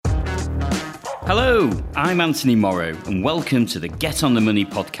Hello, I'm Anthony Morrow and welcome to the Get on the Money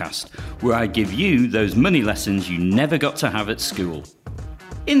podcast, where I give you those money lessons you never got to have at school.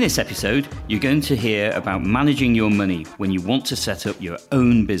 In this episode, you're going to hear about managing your money when you want to set up your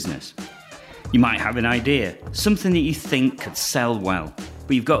own business. You might have an idea, something that you think could sell well,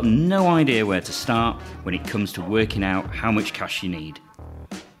 but you've got no idea where to start when it comes to working out how much cash you need.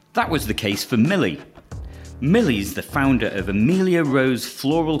 That was the case for Millie. Millie's the founder of Amelia Rose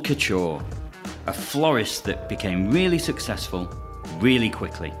Floral Couture, a florist that became really successful really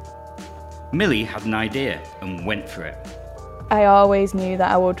quickly. Millie had an idea and went for it. I always knew that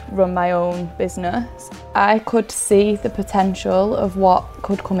I would run my own business. I could see the potential of what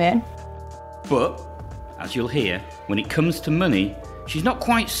could come in. But, as you'll hear, when it comes to money, she's not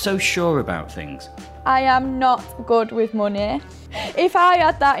quite so sure about things. I am not good with money. If I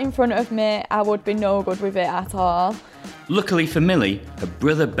had that in front of me, I would be no good with it at all. Luckily for Millie, her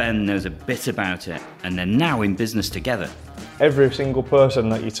brother Ben knows a bit about it, and they're now in business together. Every single person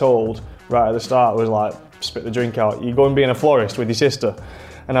that you told right at the start was like, spit the drink out, you going being a florist with your sister?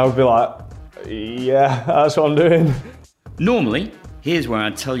 And I would be like, yeah, that's what I'm doing. Normally, here's where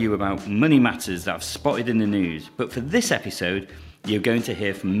I'd tell you about money matters that I've spotted in the news, but for this episode, you're going to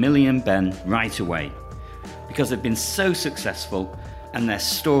hear from Millie and Ben right away. Because they've been so successful and their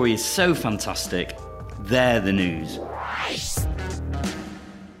story is so fantastic, they're the news.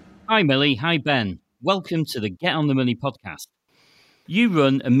 Hi Millie, hi Ben. Welcome to the Get on the Money podcast. You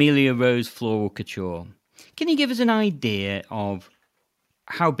run Amelia Rose Floral Couture. Can you give us an idea of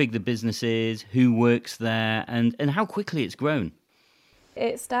how big the business is, who works there, and how quickly it's grown?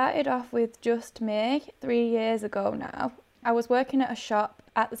 It started off with just me 3 years ago now. I was working at a shop.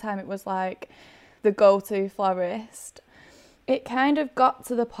 At the time it was like the go-to florist. It kind of got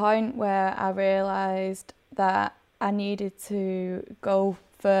to the point where I realised that I needed to go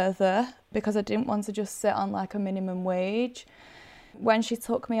further because I didn't want to just sit on like a minimum wage. When she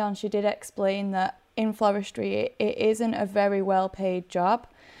took me on, she did explain that in floristry it isn't a very well paid job,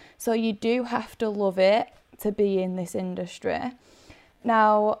 so you do have to love it to be in this industry.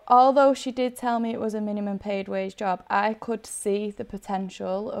 Now, although she did tell me it was a minimum paid wage job, I could see the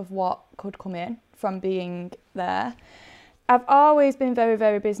potential of what could come in from being there. I've always been very,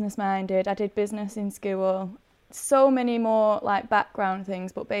 very business minded. I did business in school, so many more like background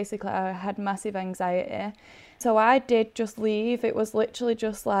things, but basically I had massive anxiety. So I did just leave. It was literally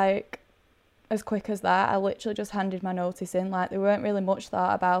just like as quick as that. I literally just handed my notice in. Like, there weren't really much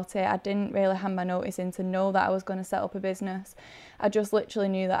thought about it. I didn't really hand my notice in to know that I was going to set up a business. I just literally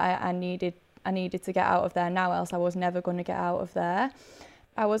knew that I needed to get out of there now, else I was never going to get out of there.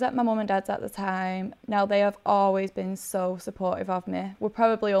 I was at my mum and dad's at the time. Now, they have always been so supportive of me. We're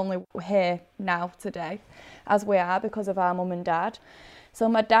probably only here now today as we are because of our mum and dad. So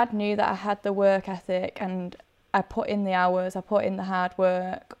my dad knew that I had the work ethic and I put in the hours, I put in the hard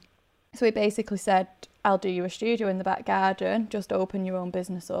work. So he basically said, I'll do you a studio in the back garden, just open your own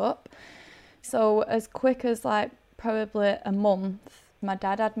business up. So as quick as like probably a month, my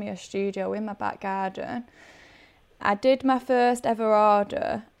dad had me a studio in my back garden. I did my first ever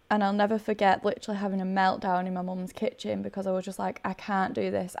order and I'll never forget literally having a meltdown in my mum's kitchen because I was just like, I can't do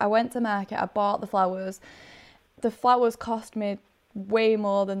this. I went to market, I bought the flowers. The flowers cost me way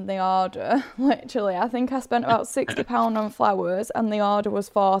more than the order, literally. I think I spent about £60 on flowers and the order was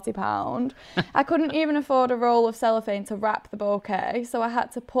 £40. I couldn't even afford a roll of cellophane to wrap the bouquet, so I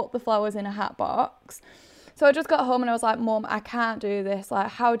had to put the flowers in a hat box. So I just got home and I was like, Mum, I can't do this. Like,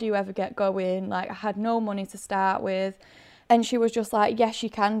 how do you ever get going? Like, I had no money to start with. And she was just like, yes,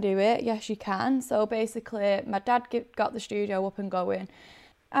 you can do it. Yes, you can. So basically, my dad got the studio up and going.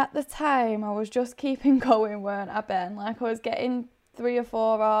 At the time, I was just keeping going, weren't I, Ben? Like, I was getting 3 or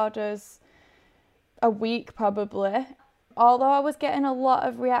 4 orders a week probably. Although I was getting a lot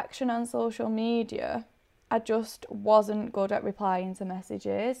of reaction on social media, I just wasn't good at replying to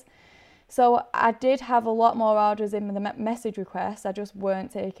messages. So I did have a lot more orders in the message requests, I just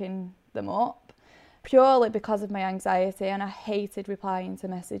weren't taking them up. Purely because of my anxiety, and I hated replying to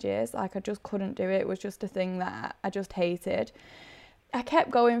messages. Like, I just couldn't do it. It was just a thing that I just hated. I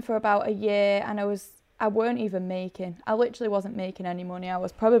kept going for about a year and I weren't even making. I literally wasn't making any money. I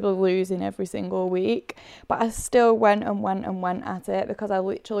was probably losing every single week, but I still went at it because I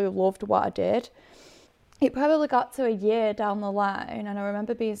literally loved what I did. It probably got to a year down the line and I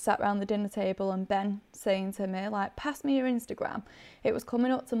remember being sat around the dinner table and Ben saying to me, like, pass me your Instagram. It was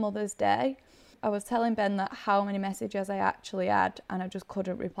coming up to Mother's Day. I was telling Ben that how many messages I actually had and I just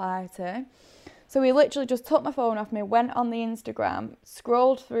couldn't reply to. So he literally just took my phone off me, went on the Instagram,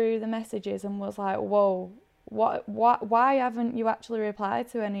 scrolled through the messages and was like, whoa, why haven't you actually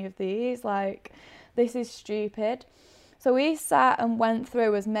replied to any of these? Like, this is stupid. So he sat and went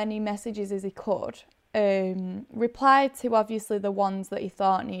through as many messages as he could, replied to obviously the ones that he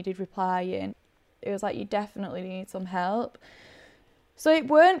thought needed replying. It was like, you definitely need some help. So it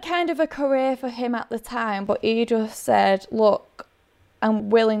weren't kind of a career for him at the time, but he just said, look, I'm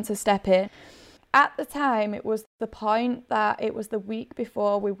willing to step in. At the time, it was the point that it was the week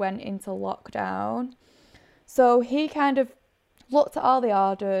before we went into lockdown. So he kind of looked at all the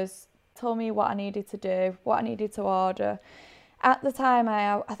orders, told me what I needed to do, what I needed to order. At the time,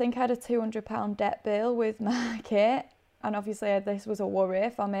 I think I had a £200 debt bill with my kit. And obviously this was a worry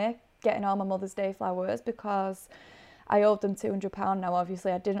for me, getting all my Mother's Day flowers, because I owed them £200. Now,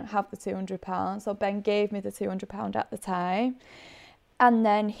 obviously, I didn't have the £200. So Ben gave me the £200 at the time. And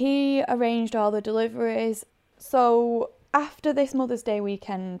then he arranged all the deliveries. So after this Mother's Day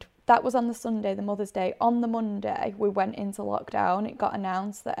weekend, that was on the Sunday, the Mother's Day. On the Monday, we went into lockdown. It got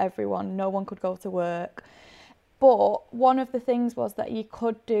announced that no one could go to work. But one of the things was that you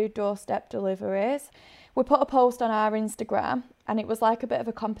could do doorstep deliveries. We put a post on our Instagram, and it was like a bit of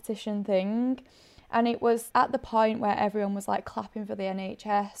a competition thing. And it was at the point where everyone was like clapping for the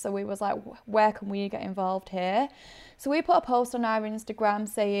NHS. So we was like, where can we get involved here? So we put a post on our Instagram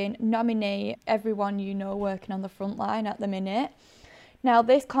saying, nominate everyone you know working on the front line at the minute. Now,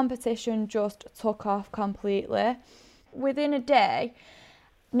 this competition just took off completely within a day.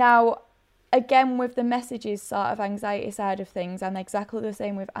 Now, again, with the messages sort of anxiety side of things, I'm exactly the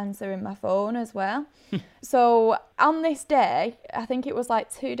same with answering my phone as well. So on this day, I think it was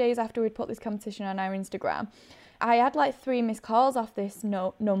like 2 days after we'd put this competition on our Instagram, I had like 3 missed calls off this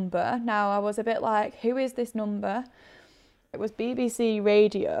number. Now, I was a bit like, who is this number? It was BBC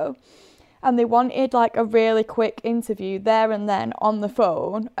Radio. And they wanted like a really quick interview there and then on the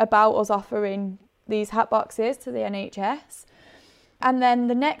phone about us offering these hat boxes to the NHS. And then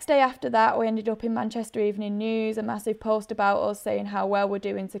the next day after that, we ended up in Manchester Evening News, a massive post about us saying how well we're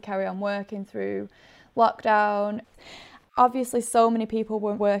doing to carry on working through lockdown. Obviously, so many people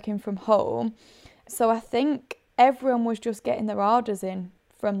were working from home. So I think everyone was just getting their orders in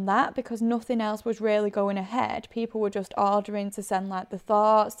from that, because nothing else was really going ahead. People were just ordering to send like the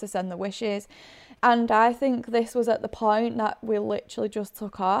thoughts, to send the wishes. And I think this was at the point that we literally just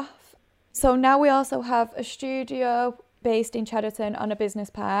took off. So now we also have a studio based in Chedderton on a business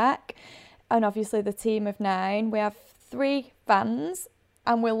park, and obviously the team of 9. We have 3 vans,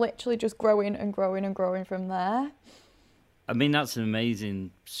 and we're literally just growing and growing and growing from there. I mean, that's an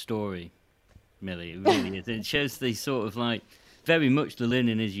amazing story, Millie. It really is. It shows the sort of like very much the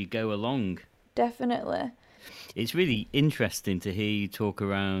learning as you go along. Definitely. It's really interesting to hear you talk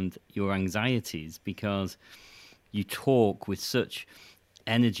around your anxieties, because you talk with such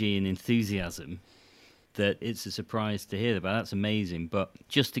energy and enthusiasm that it's a surprise to hear about. That's amazing. But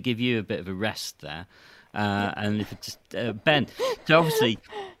just to give you a bit of a rest there, and if it's just Ben, so obviously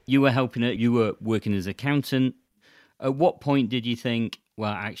you were helping it, you were working as an accountant. At what point did you think,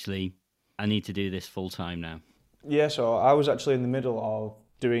 well, actually, I need to do this full time now? Yeah, so I was actually in the middle of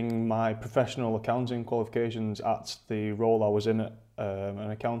doing my professional accounting qualifications at the role I was in at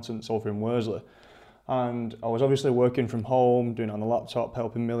an accountant's over in Worsley. And I was obviously working from home, doing it on the laptop,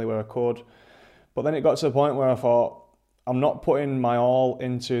 helping Millie where I could. But then it got to the point where I thought, I'm not putting my all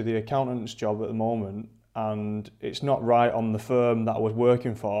into the accountant's job at the moment, and it's not right on the firm that I was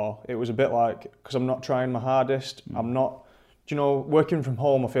working for. It was a bit like, because I'm not trying my hardest, I'm not, working from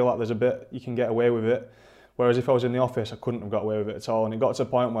home, I feel like there's a bit, you can get away with it. Whereas if I was in the office, I couldn't have got away with it at all. And it got to a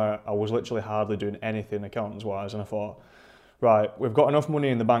point where I was literally hardly doing anything accountants-wise, and I thought, right, we've got enough money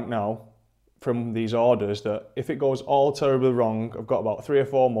in the bank now from these orders that if it goes all terribly wrong, I've got about 3 or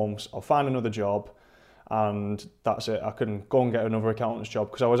 4 months, I'll find another job, and that's it. I can go and get another accountant's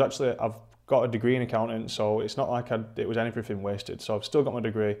job, because I've got a degree in accounting, so it's not like it was anything wasted. So I've still got my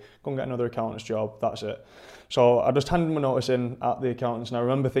degree, go and get another accountant's job, that's it. So I just handed my notice in at the accountants, and I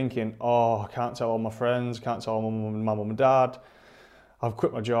remember thinking, I can't tell all my friends, can't tell my mum and dad, I've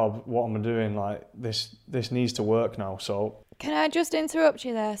quit my job, what am I doing? Like, this needs to work now, so. Can I just interrupt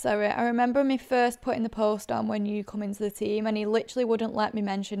you there? Sorry. I remember me first putting the post on when you come into the team, and he literally wouldn't let me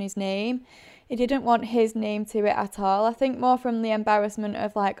mention his name. He didn't want his name to it at all. I think more from the embarrassment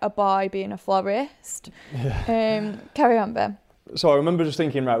of like a boy being a florist. Yeah. Carry on, Ben. So I remember just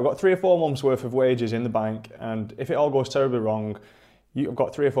thinking, right, we've got 3 or 4 months worth of wages in the bank, and if it all goes terribly wrong, you've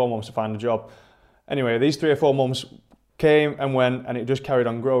got 3 or 4 months to find a job. Anyway, these 3 or 4 months came and went, and it just carried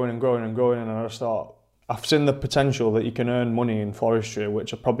on growing and growing and growing, and I just thought, I've seen the potential that you can earn money in floristry,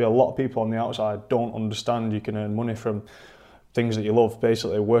 which are probably a lot of people on the outside don't understand. You can earn money from things that you love,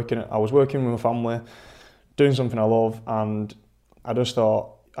 basically. I was working with my family, doing something I love, and I just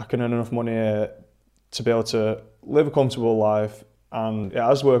thought I can earn enough money to be able to live a comfortable life, and it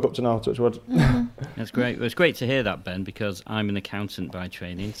has worked up to now, touch wood. Mm-hmm. That's great. Well, it's great to hear that, Ben, because I'm an accountant by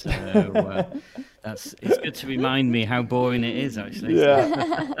training, so it's good to remind me how boring it is, actually.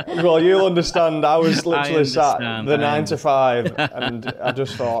 Yeah. Well, you'll understand. I was literally sat the 9 to 5, and I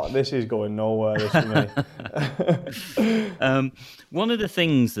just thought, this is going nowhere, this for me. One of the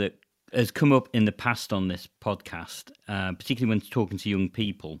things that has come up in the past on this podcast, particularly when talking to young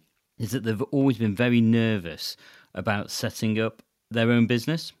people, is that they've always been very nervous about setting up their own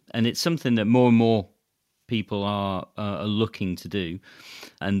business, and it's something that more and more people are looking to do,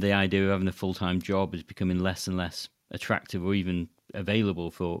 and the idea of having a full-time job is becoming less and less attractive or even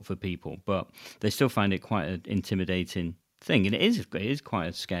available for people, but they still find it quite an intimidating thing, and it is quite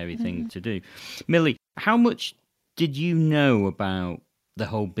a scary thing to do. Millie, how much did you know about the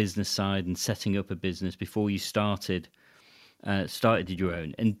whole business side and setting up a business before you started your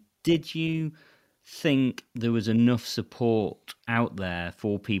own, and did you think there was enough support out there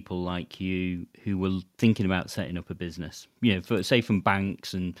for people like you who were thinking about setting up a business, say from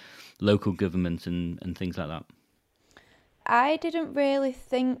banks and local government and things like that? I didn't really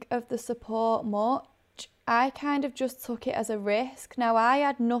think of the support much. I kind of just took it as a risk. Now, I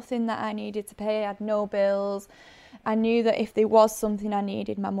had nothing that I needed to pay. I had no bills. I knew that if there was something I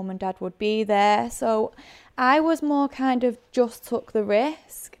needed, my mum and dad would be there. So I was more kind of just took the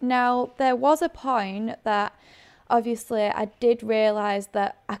risk. Now, there was a point that obviously I did realise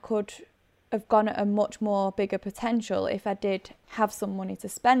that I could have gone at a much more bigger potential if I did have some money to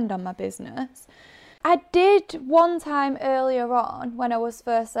spend on my business. I did one time earlier on, when I was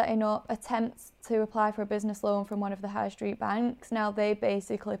first setting up, attempt to apply for a business loan from one of the high street banks. Now, they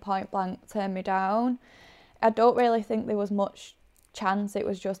basically point blank turned me down. I don't really think there was much chance. It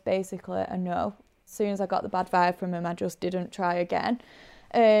was just basically a no. As soon as I got the bad vibe from him, I just didn't try again.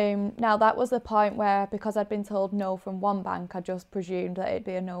 Now, that was the point where, because I'd been told no from one bank, I just presumed that it'd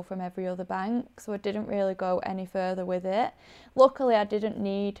be a no from every other bank. So I didn't really go any further with it. Luckily, I didn't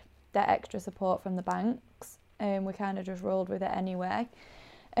need that extra support from the banks. We kind of just rolled with it anyway.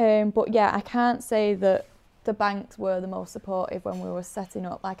 But yeah, I can't say that the banks were the most supportive when we were setting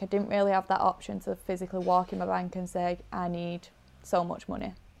up. Like, I didn't really have that option to physically walk in my bank and say, I need so much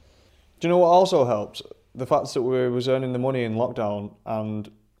money. Do you know what also helps? The fact that we was earning the money in lockdown and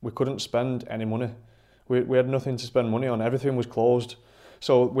we couldn't spend any money. We had nothing to spend money on. Everything was closed.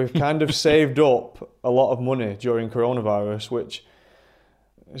 So we've kind of saved up a lot of money during coronavirus, which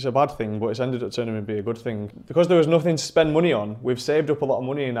is a bad thing, but it's ended up turning out to be a good thing. Because there was nothing to spend money on, we've saved up a lot of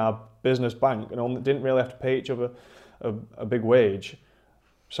money in our business bank and didn't really have to pay each other a big wage.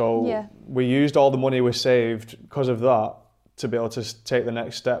 So yeah, we used all the money we saved because of that to be able to take the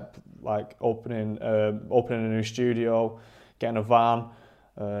next step, like opening a new studio, getting a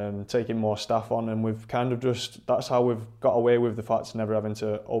van, taking more staff on, and we've kind of that's how we've got away with the fact of never having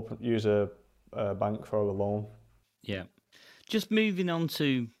to use a bank for a loan. Yeah. Just moving on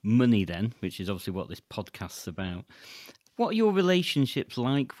to money then, which is obviously what this podcast's about. What are your relationships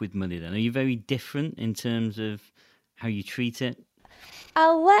like with money then? Are you very different in terms of how you treat it?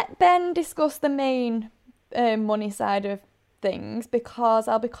 I'll let Ben discuss the main money side of things, because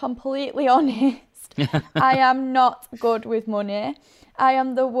I'll be completely honest, I am not good with money. I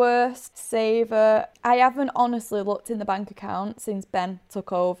am the worst saver. I haven't honestly looked in the bank account since Ben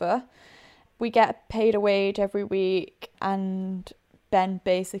took over. We get paid a wage every week and Ben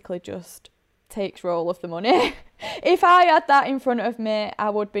basically just takes roll of the money. If I had that in front of me,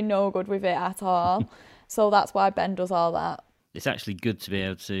 I would be no good with it at all. So that's why Ben does all that. It's actually good to be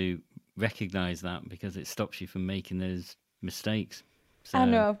able to recognise that, because it stops you from making those mistakes. So, I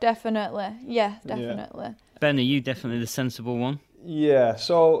know, definitely. Yeah, definitely. Yeah. Ben, are you definitely the sensible one? Yeah,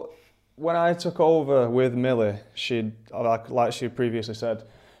 so when I took over with Millie, like she previously said,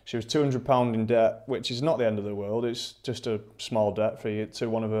 she was £200 in debt, which is not the end of the world. It's just a small debt to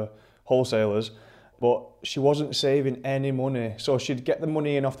one of her wholesalers. But she wasn't saving any money. So she'd get the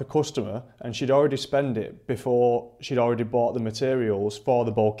money in off the customer and she'd already spend it before she'd already bought the materials for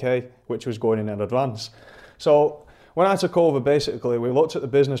the bouquet, which was going in advance. So when I took over, basically, we looked at the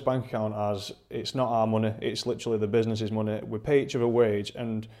business bank account as it's not our money, it's literally the business's money. We pay each other a wage,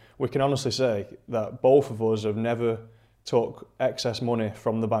 and we can honestly say that both of us have never took excess money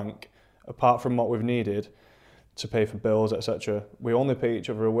from the bank, apart from what we've needed to pay for bills, etc. We only pay each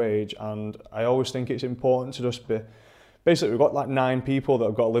other a wage, and I always think it's important to just be... Basically, we've got like 9 people that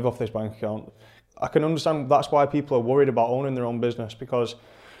have got to live off this bank account. I can understand that's why people are worried about owning their own business, because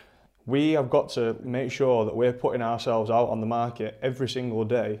we have got to make sure that we're putting ourselves out on the market every single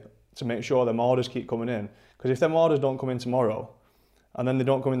day to make sure them orders keep coming in. Because if them orders don't come in tomorrow, and then they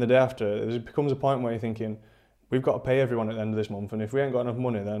don't come in the day after, it becomes a point where you're thinking, we've got to pay everyone at the end of this month, and if we ain't got enough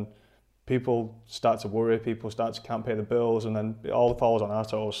money, then people start to worry, people can't pay the bills, and then it all falls on our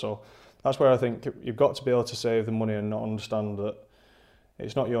toes. So that's where I think you've got to be able to save the money and not understand that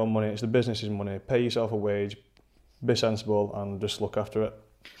it's not your money, it's the business's money. Pay yourself a wage, be sensible, and just look after it.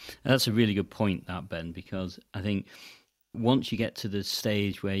 That's a really good point, that, Ben, because I think once you get to the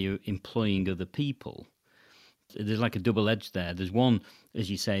stage where you're employing other people, there's like a double edge there. There's one, as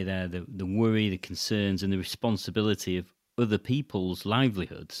you say there, the worry, the concerns, and the responsibility of other people's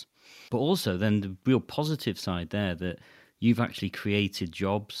livelihoods. But also then the real positive side there, that you've actually created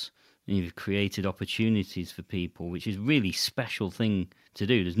jobs and you've created opportunities for people, which is a really special thing to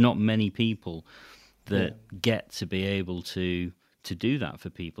do. There's not many people that get to be able to do that for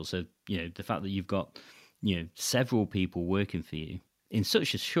people. So, the fact that you've got, several people working for you in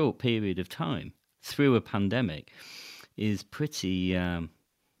such a short period of time through a pandemic is pretty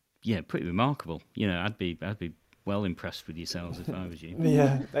remarkable. I'd be well impressed with yourselves if I was you.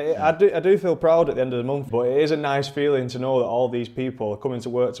 Yeah, I do feel proud at the end of the month, but it is a nice feeling to know that all these people are coming to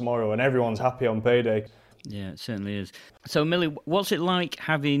work tomorrow and everyone's happy on payday. Yeah, it certainly is. So, Millie, what's it like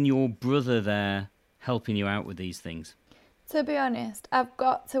having your brother there helping you out with these things? To be honest, I've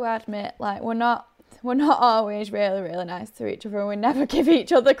got to admit, we're not always really, really nice to each other, and we never give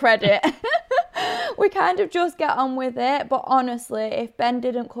each other credit. We kind of just get on with it, but honestly, if Ben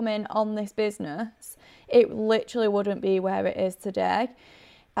didn't come in on this business, it literally wouldn't be where it is today.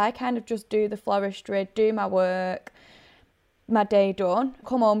 I kind of just do the floristry, do my work, my day done,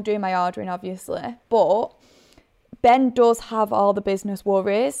 come home, do my ordering, obviously. But Ben does have all the business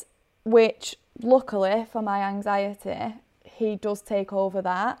worries, which luckily for my anxiety, he does take over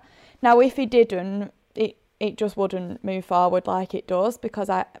that. Now, if he didn't, it just wouldn't move forward like it does because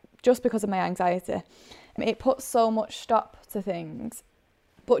of my anxiety. It puts so much stop to things.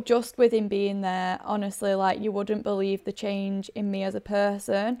 But just with him being there, honestly, you wouldn't believe the change in me as a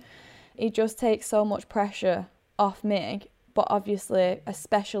person. It just takes so much pressure off me, but obviously,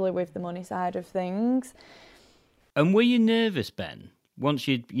 especially with the money side of things. And were you nervous, Ben? Once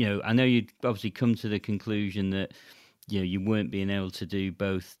I know you'd obviously come to the conclusion that, you weren't being able to do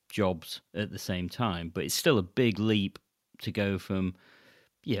both jobs at the same time, but it's still a big leap to go from,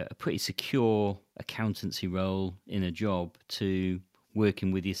 a pretty secure accountancy role in a job to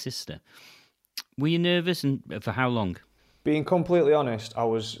working with your sister. Were you nervous, and for how long? Being completely honest, I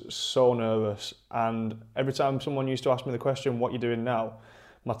was so nervous, and every time someone used to ask me the question, what are you doing now?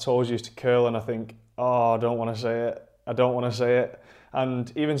 My toes used to curl and I think, I don't want to say it.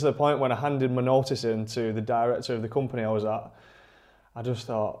 And even to the point when I handed my notice in to the director of the company I was at, I just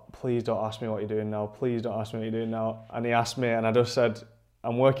thought, please don't ask me what you're doing now, please don't ask me what you're doing now. And he asked me and I just said,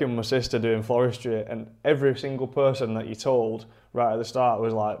 I'm working with my sister doing floristry, and every single person that you told right at the start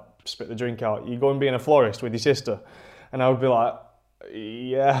was like, spit the drink out, you're going being a florist with your sister. And I would be like,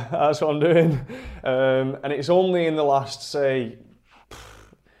 yeah, that's what I'm doing. And it's only in the last, say,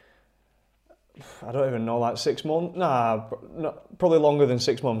 I don't even know, 6 months? Probably longer than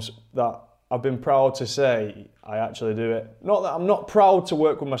 6 months that I've been proud to say I actually do it. Not that I'm not proud to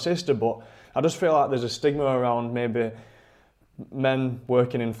work with my sister, but I just feel like there's a stigma around maybe men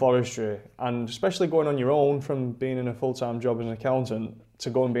working in floristry, and especially going on your own from being in a full-time job as an accountant to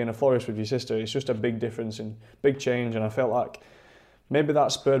go and being a florist with your sister. It's just a big difference and big change, and I felt like maybe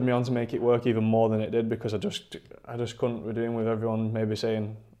that spurred me on to make it work even more than it did, because I just couldn't be doing with everyone maybe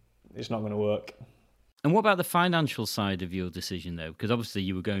saying it's not going to work. And what about the financial side of your decision, though? Because obviously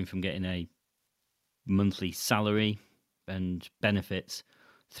you were going from getting a monthly salary and benefits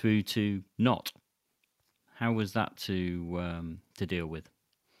through to not. How was that to deal with?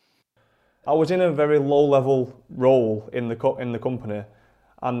 I was in a very low-level role in the company,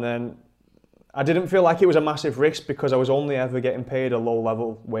 and then I didn't feel like it was a massive risk because I was only ever getting paid a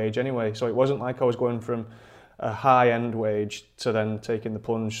low-level wage anyway. So it wasn't like I was going from a high-end wage to then taking the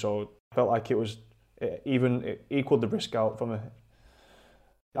plunge. So I felt like it equaled the risk out for me.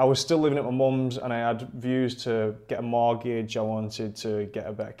 I was still living at my mum's, and I had views to get a mortgage. I wanted to get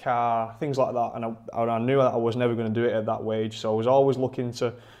a better car, things like that. And I knew that I was never going to do it at that wage. So I was always looking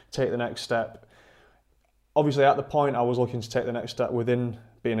to take the next step. Obviously, at the point, I was looking to take the next step within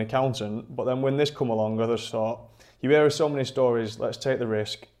being an accountant. But then when this come along, I just thought, you hear so many stories, let's take the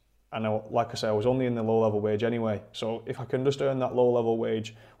risk. And like I say, I was only in the low-level wage anyway. So if I can just earn that low-level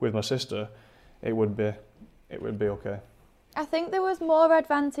wage with my sister, it would be okay. I think there was more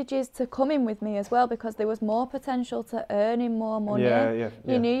advantages to coming with me as well, because there was more potential to earning more money. Yeah.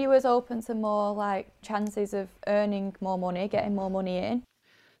 You knew you was open to more chances of earning more money, getting more money in.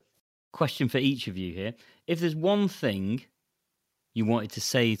 Question for each of you here. If there's one thing you wanted to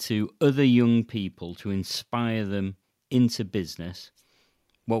say to other young people to inspire them into business,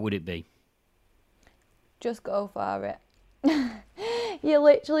 what would it be? Just go for it. You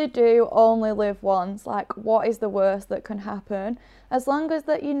literally do only live once. Like, what is the worst that can happen? As long as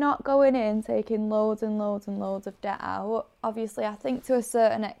that you're not going in taking loads and loads and loads of debt out. Obviously, I think to a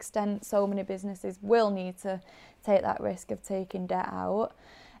certain extent, so many businesses will need to take that risk of taking debt out.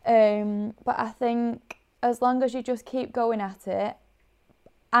 But I think as long as you just keep going at it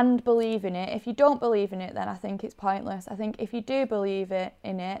and believe in it, if you don't believe in it, then I think it's pointless. I think if you do believe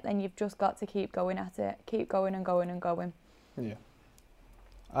in it, then you've just got to keep going at it, keep going and going and going. Yeah,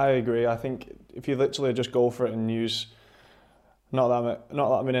 I agree. I think if you literally just go for it and use, not that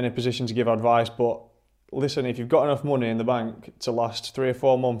I'm in any position to give advice, but listen, if you've got enough money in the bank to last 3 or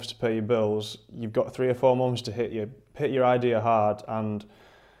 4 months to pay your bills, you've got 3 or 4 months to hit your idea hard. And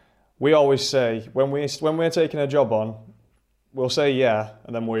we always say, when we're taking a job on, we'll say yeah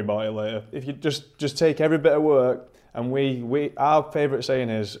and then worry about it later. If you just take every bit of work, and our favourite saying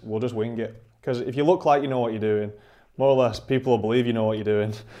is, we'll just wing it. Because if you look like you know what you're doing, more or less people will believe you know what you're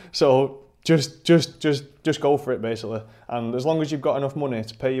doing. So just go for it, basically. And as long as you've got enough money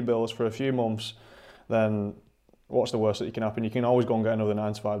to pay your bills for a few months, then what's the worst that can happen? You can always go and get another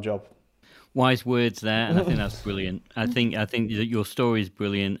 9-to-5 job. Wise words there, and I think that's brilliant. I think that your story is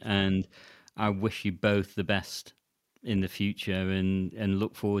brilliant, and I wish you both the best in the future, and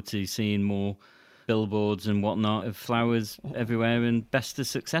look forward to seeing more billboards and whatnot of flowers everywhere, and best of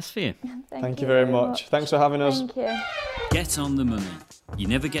success for you. Thank you very much. Thanks for having us. Thank you. Get on the money. You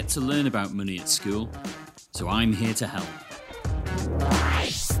never get to learn about money at school, so I'm here to help.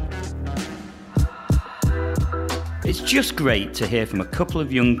 It's just great to hear from a couple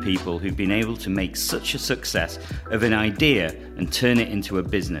of young people who've been able to make such a success of an idea and turn it into a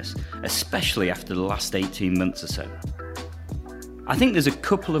business, especially after the last 18 months or so. I think there's a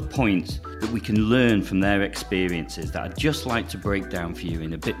couple of points that we can learn from their experiences that I'd just like to break down for you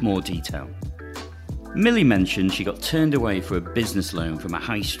in a bit more detail. Millie mentioned she got turned away for a business loan from a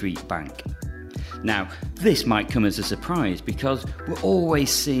high street bank. Now, this might come as a surprise because we're always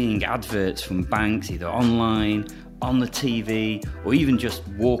seeing adverts from banks, either online, on the TV, or even just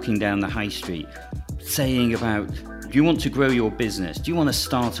walking down the high street, saying about, do you want to grow your business? Do you want a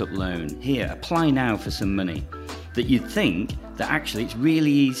startup loan? Here, apply now for some money. That you'd think that actually it's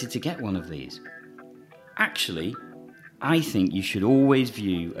really easy to get one of these. Actually, I think you should always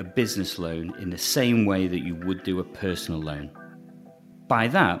view a business loan in the same way that you would do a personal loan. By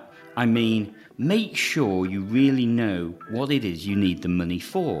that, I mean, make sure you really know what it is you need the money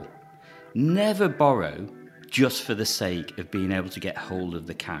for. Never borrow just for the sake of being able to get hold of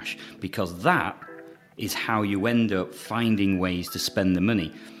the cash, because that is how you end up finding ways to spend the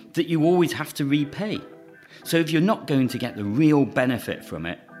money that you always have to repay. So if you're not going to get the real benefit from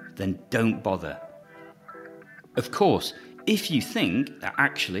it, then don't bother. Of course, if you think that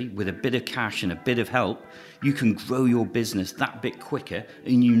actually with a bit of cash and a bit of help, you can grow your business that bit quicker,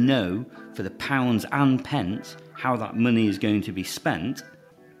 and you know for the pounds and pence how that money is going to be spent,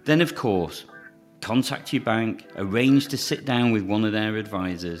 then of course, contact your bank, arrange to sit down with one of their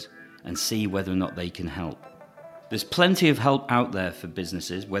advisors and see whether or not they can help. There's plenty of help out there for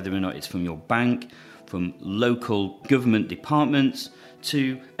businesses, whether or not it's from your bank, from local government departments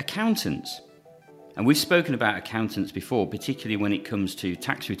to accountants. And we've spoken about accountants before, particularly when it comes to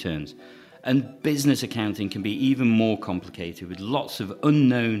tax returns. And business accounting can be even more complicated with lots of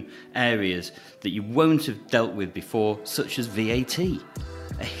unknown areas that you won't have dealt with before, such as VAT,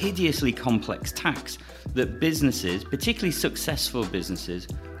 a hideously complex tax that businesses, particularly successful businesses,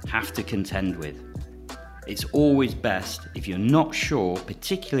 have to contend with. It's always best, if you're not sure,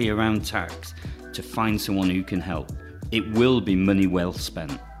 particularly around tax, to find someone who can help. It will be money well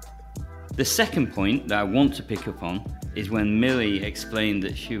spent. The second point that I want to pick up on is when Millie explained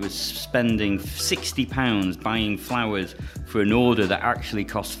that she was spending £60 buying flowers for an order that actually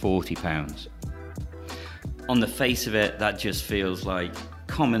cost £40. On the face of it, that just feels like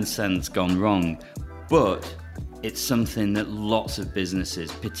common sense gone wrong, but it's something that lots of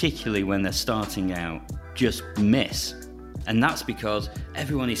businesses, particularly when they're starting out, just miss. And that's because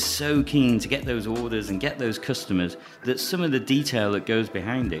everyone is so keen to get those orders and get those customers that some of the detail that goes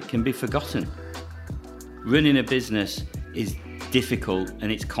behind it can be forgotten. Running a business is difficult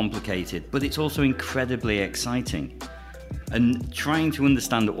and it's complicated, but it's also incredibly exciting. And trying to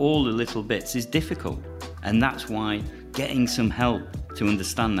understand all the little bits is difficult. And that's why getting some help to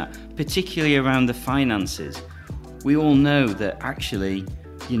understand that, particularly around the finances. We all know that actually,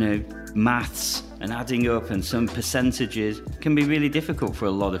 maths and adding up and some percentages can be really difficult for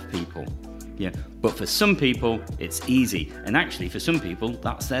a lot of people. Yeah, but for some people it's easy, and actually for some people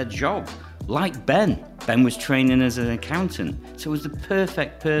that's their job. Like Ben. Ben was training as an accountant, so was the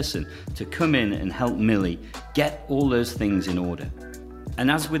perfect person to come in and help Millie get all those things in order. And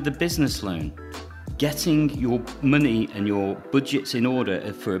as with the business loan, getting your money and your budgets in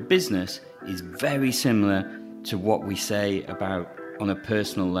order for a business is very similar to what we say about on a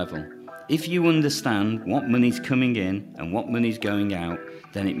personal level. If you understand what money's coming in and what money's going out,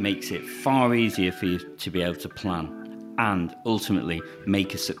 then it makes it far easier for you to be able to plan and ultimately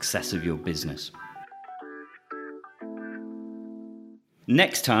make a success of your business.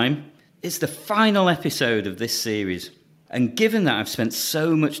 Next time, it's the final episode of this series. And given that I've spent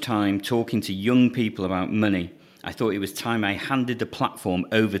so much time talking to young people about money, I thought it was time I handed the platform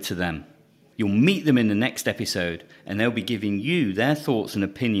over to them. You'll meet them in the next episode, and they'll be giving you their thoughts and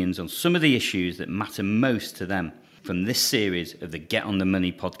opinions on some of the issues that matter most to them from this series of the Get on the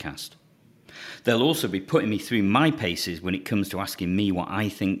Money podcast. They'll also be putting me through my paces when it comes to asking me what I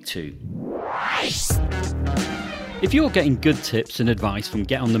think too. If you're getting good tips and advice from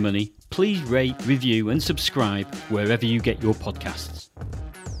Get on the Money, please rate, review and subscribe wherever you get your podcasts.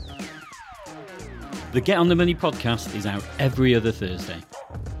 The Get on the Money podcast is out every other Thursday.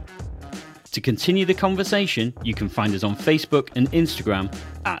 To continue the conversation, you can find us on Facebook and Instagram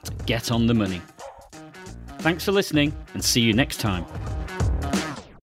at Get On The Money. Thanks for listening and see you next time.